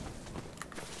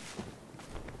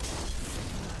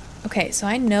 Okay, so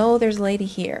I know there's a lady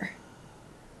here.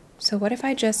 So what if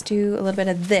I just do a little bit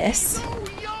of this?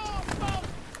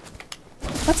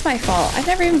 What's my fault? I've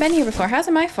never even been here before. How's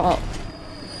it my fault?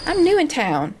 I'm new in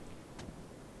town.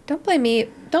 Don't blame me.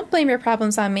 Don't blame your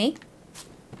problems on me.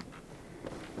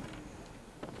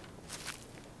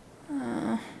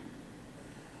 Oh.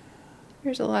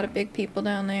 There's a lot of big people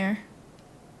down there.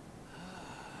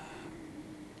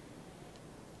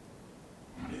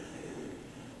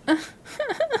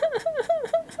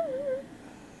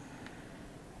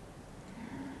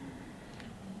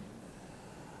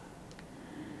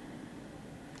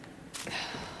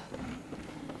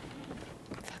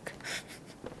 Fuck.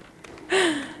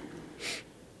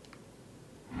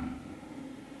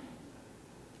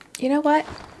 You know what?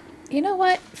 You know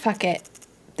what? Fuck it.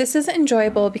 This isn't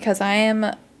enjoyable because I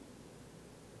am...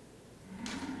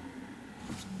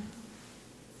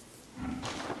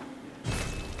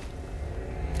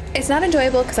 It's not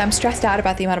enjoyable because I'm stressed out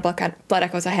about the amount of blood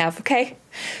echoes I have, okay?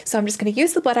 So I'm just gonna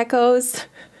use the blood echoes.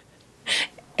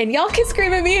 And y'all can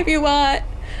scream at me if you want.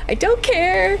 I don't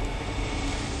care.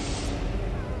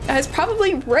 I was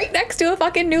probably right next to a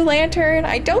fucking new lantern.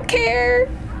 I don't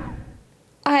care.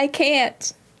 I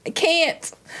can't. I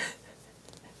can't.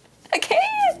 I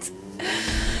can't.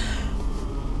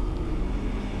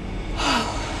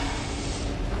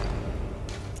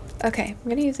 Okay, I'm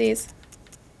gonna use these.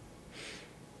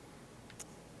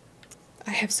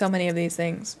 I have so many of these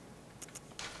things.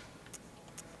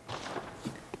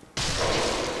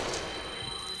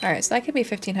 Alright, so that could be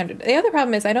 1,500. The other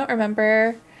problem is I don't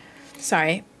remember...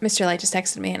 Sorry, Mr. Light just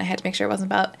texted me and I had to make sure it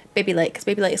wasn't about Baby Light, because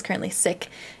Baby Light is currently sick.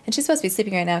 And she's supposed to be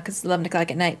sleeping right now because it's 11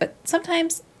 o'clock at night, but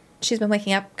sometimes she's been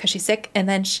waking up because she's sick and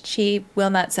then she will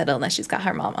not settle unless she's got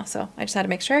her mama, so I just had to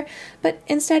make sure. But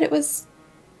instead it was...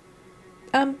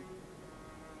 a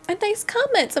nice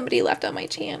comment somebody left on my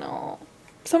channel.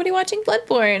 Somebody watching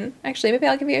Bloodborne. Actually, maybe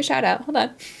I'll give you a shout out. Hold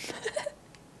on.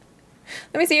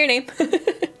 Let me see your name.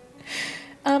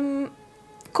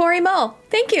 Corey Mull.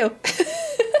 Thank you.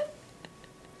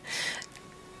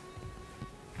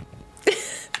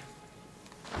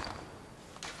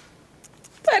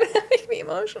 Why did that make me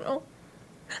emotional?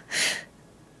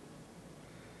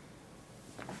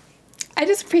 I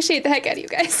just appreciate the heck out of you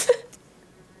guys.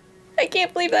 I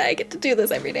can't believe that I get to do this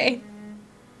every day.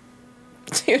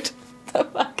 Dude. The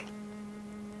fuck?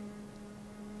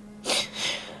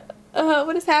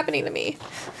 What is happening to me?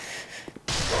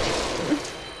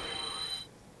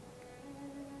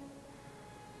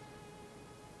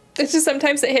 It's just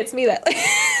sometimes it hits me that like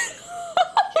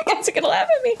you guys are gonna laugh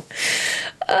at me.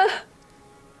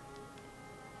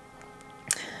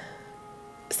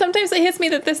 Sometimes it hits me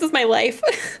that this is my life.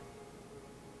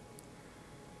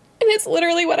 And it's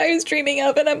literally what I was dreaming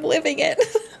of, and I'm living it.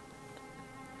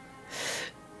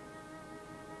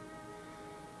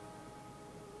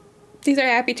 These are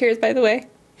happy tears, by the way.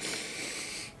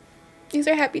 These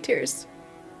are happy tears.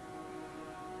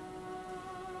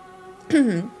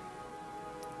 Not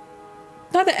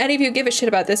that any of you give a shit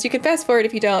about this. You can fast forward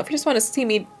if you don't. If you just want to see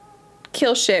me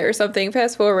kill shit or something,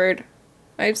 fast forward.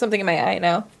 I have something in my eye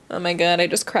now. Oh my god, I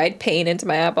just cried pain into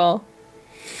my eyeball.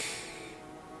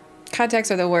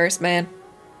 Contacts are the worst, man.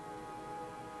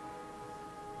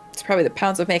 It's probably the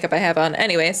pounds of makeup I have on.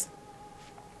 Anyways.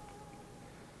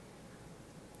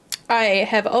 I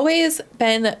have always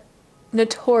been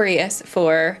notorious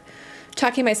for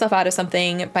talking myself out of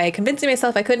something by convincing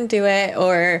myself I couldn't do it,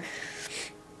 or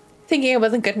thinking it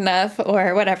wasn't good enough,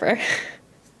 or whatever.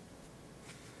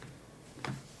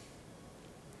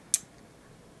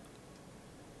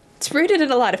 It's rooted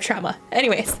in a lot of trauma.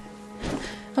 Anyways.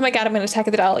 Oh my god, I'm gonna attack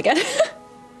the doll again.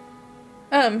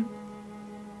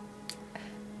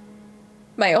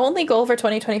 My only goal for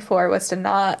 2024 was to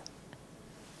not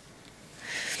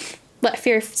let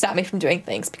fear stop me from doing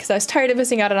things, because I was tired of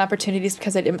missing out on opportunities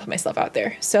because I didn't put myself out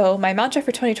there. So my mantra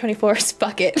for 2024 is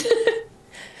fuck it.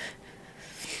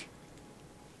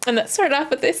 And that started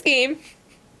off with this game,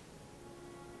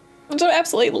 which I'm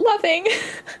absolutely loving.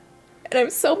 And I'm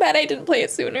so mad I didn't play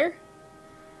it sooner.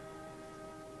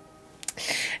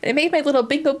 And I made my little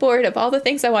bingo board of all the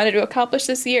things I wanted to accomplish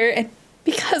this year, and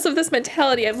because of this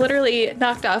mentality, I've literally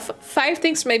knocked off 5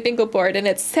 things from my bingo board, and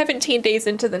it's 17 days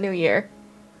into the new year.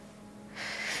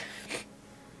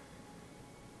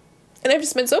 And I've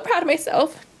just been so proud of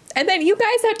myself. And then you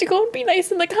guys have to go and be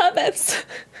nice in the comments.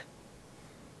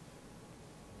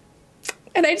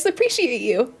 And I just appreciate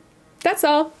you. That's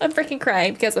all. I'm freaking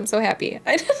crying because I'm so happy.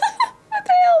 What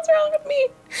the hell is wrong with me?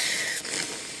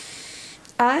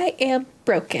 I am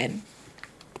broken.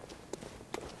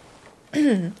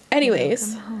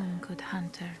 Anyways. Welcome home, good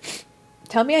hunter.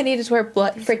 Tell me I needed to wear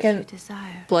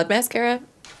freaking blood mascara?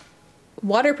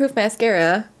 Waterproof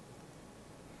mascara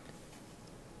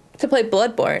to play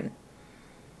Bloodborne.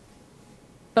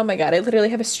 Oh my god, I literally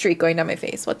have a streak going down my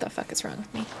face. What the fuck is wrong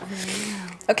with me?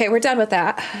 Okay, we're done with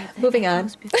that. Moving on.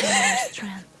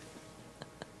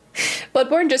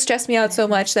 Bloodborne just stressed me out so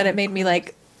much that it made me,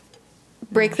 like,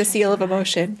 break the seal of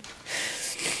emotion.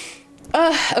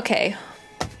 Okay.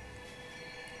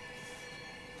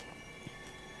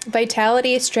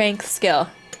 Vitality, strength, skill.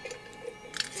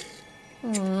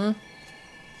 We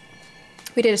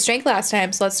did a strength last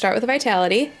time, so let's start with a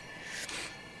vitality.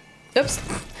 Oops.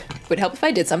 Would help if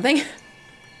I did something.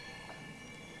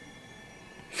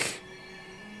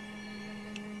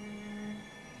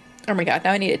 Oh my god,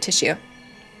 now I need a tissue.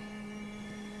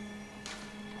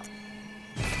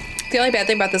 The only bad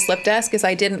thing about this lip desk is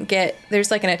I didn't get,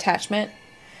 there's like an attachment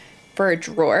for a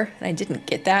drawer, and I didn't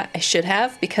get that. I should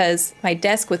have, because my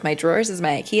desk with my drawers is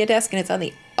my IKEA desk, and it's on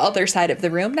the other side of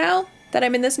the room now that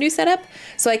I'm in this new setup.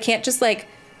 So I can't just like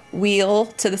wheel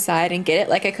to the side and get it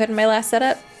like I could in my last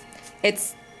setup.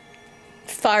 It's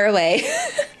far away.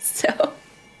 So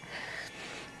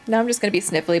now I'm just gonna be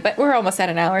sniffly, but we're almost at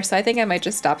an hour, so I think I might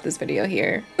just stop this video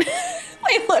here.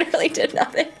 I literally did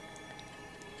nothing.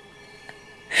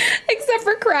 Except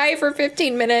for cry for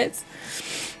 15 minutes.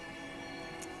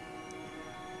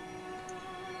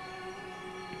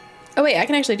 Oh wait, I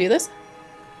can actually do this?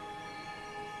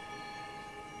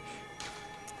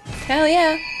 Hell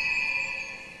yeah.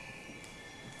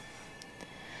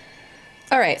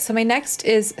 Alright, so my next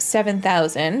is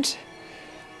 7,000.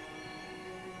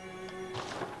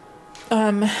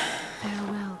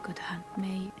 Farewell, good hunt,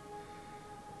 mate.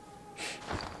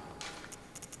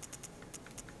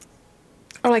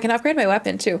 Oh, I can upgrade my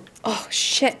weapon too. Oh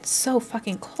shit, it's so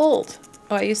fucking cold.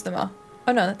 Oh, I used them all.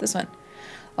 Oh no, not this one.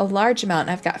 A large amount,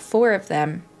 and I've got 4 of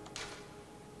them.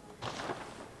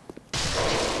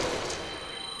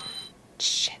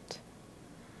 Shit.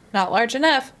 Not large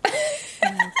enough.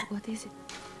 What is it?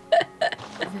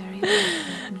 Very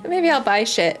well. Maybe I'll buy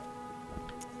shit.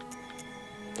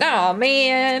 Oh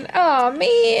man. Oh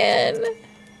man.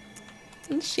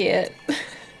 Shit.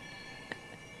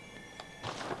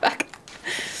 Fuck.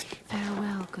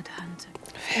 Farewell, good hunter.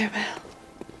 Farewell.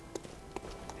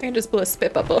 I can just blow a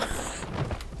spit bubble.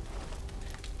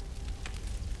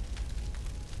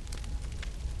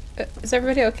 Is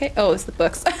everybody okay? Oh, it's the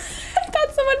books. I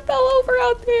thought someone fell over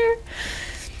out there.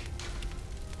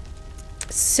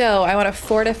 So I want to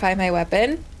fortify my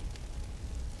weapon.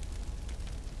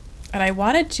 And I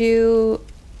want to do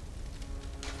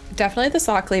Definitely the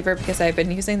saw cleaver because I've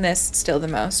been using this still the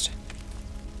most.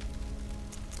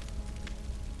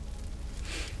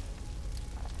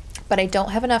 But I don't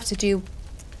have enough to do...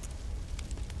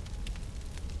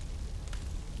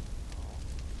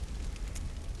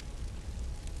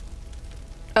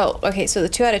 Oh, okay, so the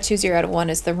 2 out of 2, 0 out of 1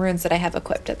 is the runes that I have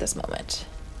equipped at this moment.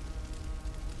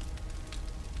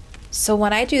 So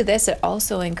when I do this, it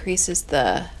also increases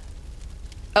the...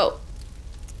 Oh.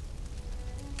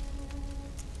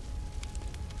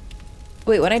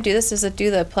 Wait, when I do this, does it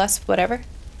do the plus whatever?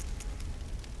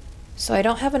 So I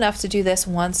don't have enough to do this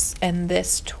once and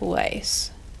this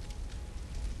twice.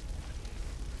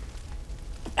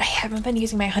 I haven't been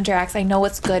using my hunter axe. I know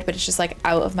it's good, but it's just like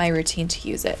out of my routine to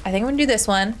use it. I think I'm gonna do this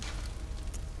one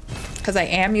because I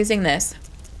am using this.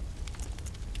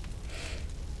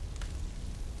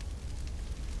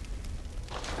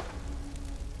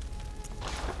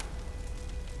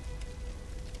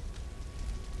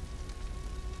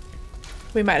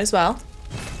 We might as well,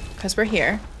 because we're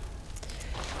here.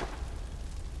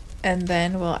 And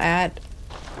then we'll add...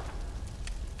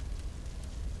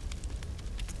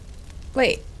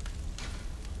 Wait.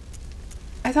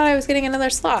 I thought I was getting another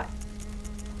slot.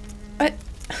 What?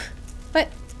 What?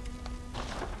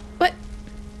 What?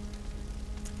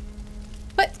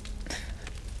 What?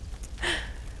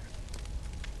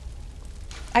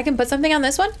 I can put something on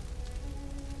this one?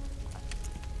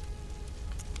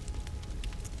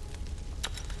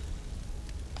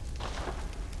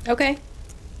 Okay.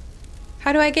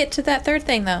 How do I get to that third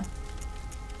thing, though?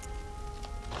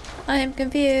 I am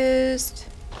confused.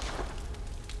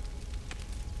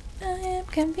 I am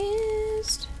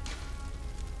confused.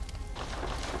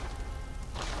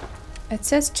 It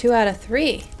says 2 out of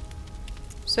 3.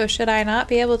 So should I not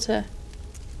be able to...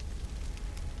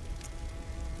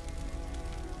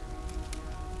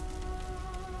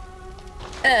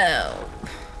 Oh.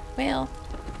 Well...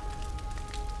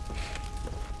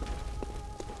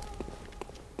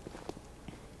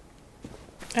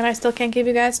 And I still can't give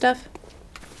you guys stuff?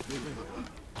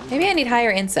 Maybe I need higher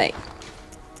insight.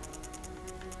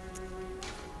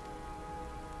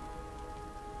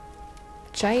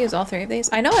 Should I use all 3 of these?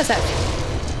 I know it's that...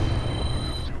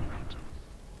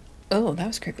 Oh, that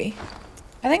was creepy.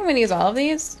 I think I'm gonna use all of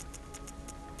these.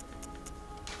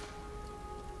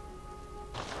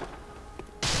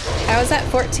 I was at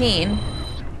 14. Why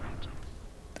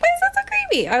is that so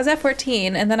creepy? I was at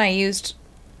 14 and then I used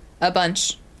a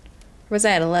bunch. Was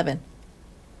I at 11?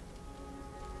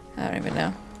 I don't even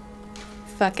know.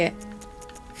 Fuck it.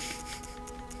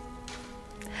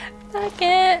 Fuck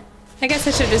it. I guess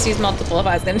I should just use multiple if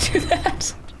I was gonna do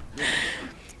that.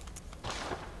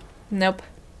 Nope.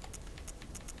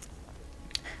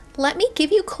 Let me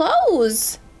give you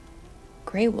clothes.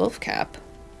 Gray wolf cap.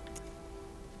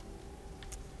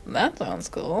 That sounds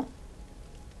cool.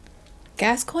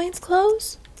 Gascoigne's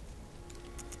clothes?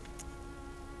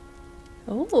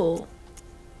 Oh.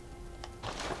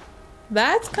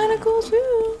 That's kind of cool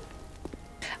too.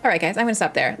 All right, guys, I'm gonna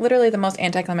stop there. Literally the most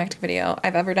anticlimactic video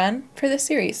I've ever done for this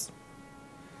series.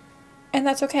 And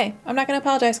that's okay. I'm not gonna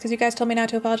apologize because you guys told me not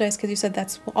to apologize because you said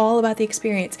that's all about the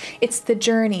experience. It's the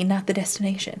journey, not the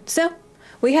destination. So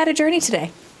we had a journey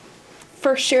today,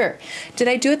 for sure. Did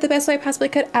I do it the best way I possibly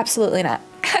could? Absolutely not.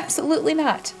 Absolutely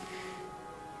not.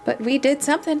 But we did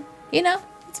something, you know,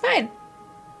 it's fine.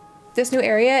 This new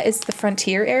area is the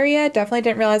frontier area. Definitely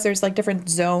didn't realize there's like different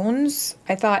zones.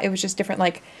 I thought it was just different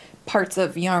like parts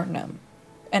of Yarnum.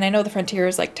 And I know the frontier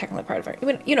is like technically part of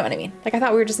it. You know what I mean? Like I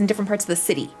thought we were just in different parts of the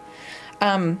city.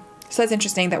 So that's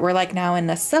interesting that we're like now in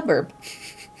a suburb.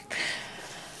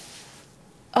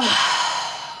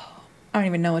 Oh, I don't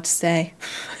even know what to say.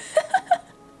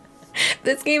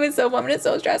 This game is so fun and it's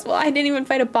so stressful. I didn't even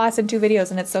fight a boss in 2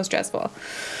 videos and it's so stressful.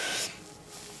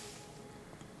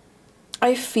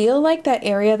 I feel like that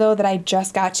area, though, that I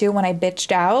just got to when I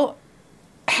bitched out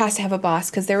has to have a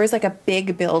boss because there was like a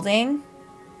big building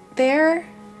there.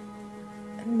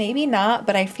 Maybe not,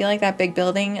 but I feel like that big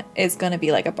building is going to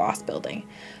be like a boss building.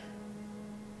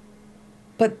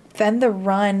 But then the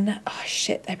run... Oh,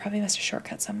 shit. I probably missed a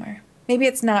shortcut somewhere. Maybe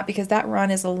it's not because that run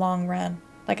is a long run.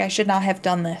 Like, I should not have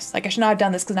done this. Like, I should not have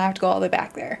done this because now I have to go all the way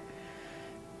back there.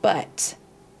 But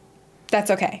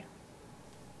that's okay.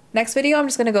 Next video, I'm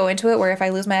just going to go into it where if I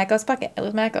lose my echoes, fuck it. I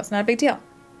lose my echoes. Not a big deal.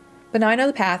 But now I know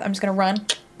the path. I'm just going to run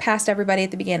past everybody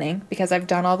at the beginning because I've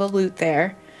done all the loot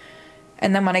there.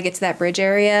 And then when I get to that bridge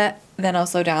area, then I'll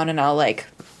slow down and I'll like...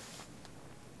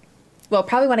 Well,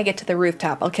 probably when I get to the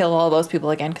rooftop, I'll kill all those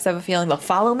people again because I have a feeling they'll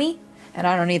follow me. And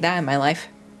I don't need that in my life.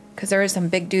 Because there are some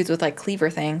big dudes with like cleaver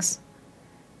things.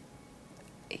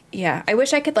 Yeah, I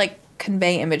wish I could like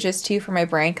convey images to you for my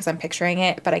brain because I'm picturing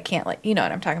it, but I can't, like, you know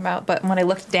what I'm talking about. But when I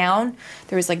looked down,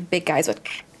 there was like big guys with,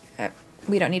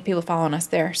 we don't need people following us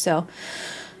there. So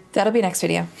that'll be next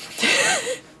video.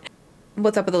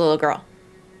 What's up with the little girl?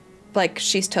 Like,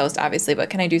 she's toast, obviously, but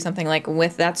can I do something like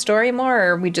with that story more?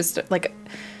 Or we just like,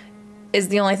 is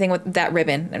the only thing with that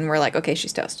ribbon and we're like, okay,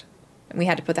 she's toast. And we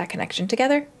had to put that connection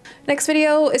together. Next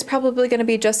video is probably going to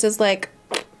be just as like,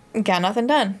 got nothing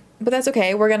done. But that's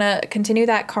okay. We're going to continue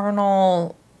that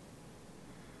Charnel...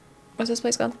 What's this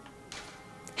place called?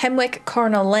 Hemwick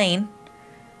Charnel Lane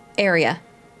area.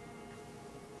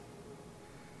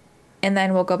 And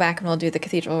then we'll go back and we'll do the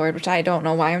Cathedral Ward, which I don't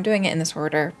know why I'm doing it in this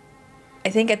order. I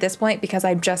think at this point, because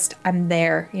I'm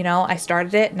there, you know? I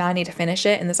started it, now I need to finish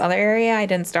it. In this other area, I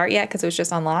didn't start yet because it was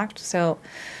just unlocked. So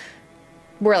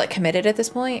we're like committed at this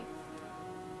point.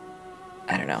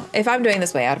 I don't know. If I'm doing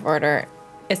this way out of order,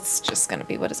 it's just going to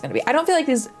be what it's going to be. I don't feel like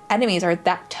these enemies are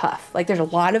that tough. Like, there's a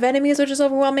lot of enemies, which is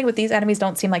overwhelming, but these enemies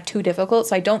don't seem like too difficult,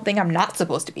 so I don't think I'm not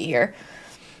supposed to be here.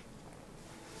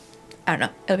 I don't know.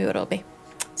 It'll be what it'll be.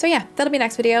 So yeah, that'll be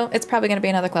next video. It's probably going to be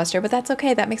another cluster, but that's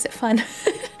okay. That makes it fun.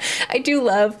 I do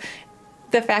love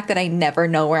the fact that I never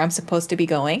know where I'm supposed to be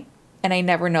going, and I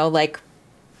never know, like,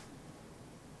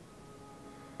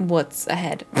 what's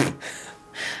ahead.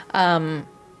 But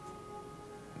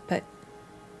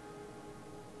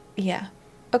yeah.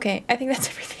 Okay, I think that's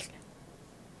everything.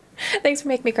 Thanks for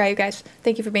making me cry, you guys.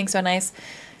 Thank you for being so nice.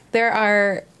 There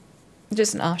are,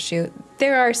 just an offshoot,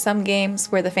 there are some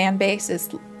games where the fan base is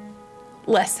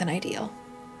less than ideal.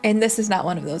 And this is not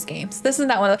one of those games. This is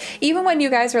not one of those. Even when you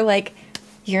guys are like,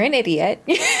 you're an idiot.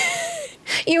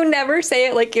 You never say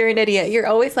it like you're an idiot. You're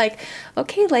always like,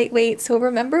 okay, LiteWeight, so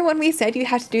remember when we said you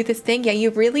had to do this thing? Yeah, you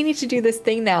really need to do this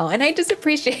thing now. And I just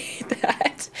appreciate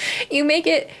that. You make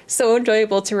it so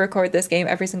enjoyable to record this game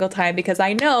every single time, because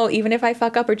I know even if I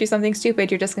fuck up or do something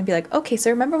stupid, you're just going to be like, okay, so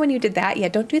remember when you did that? Yeah,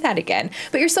 don't do that again.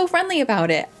 But you're so friendly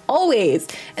about it, always.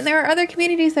 And there are other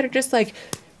communities that are just like,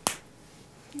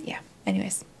 yeah,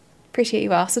 anyways. Appreciate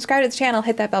you all. Subscribe to the channel,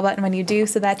 hit that bell button when you do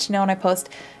so that you know when I post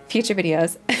future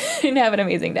videos. And have an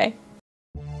amazing day.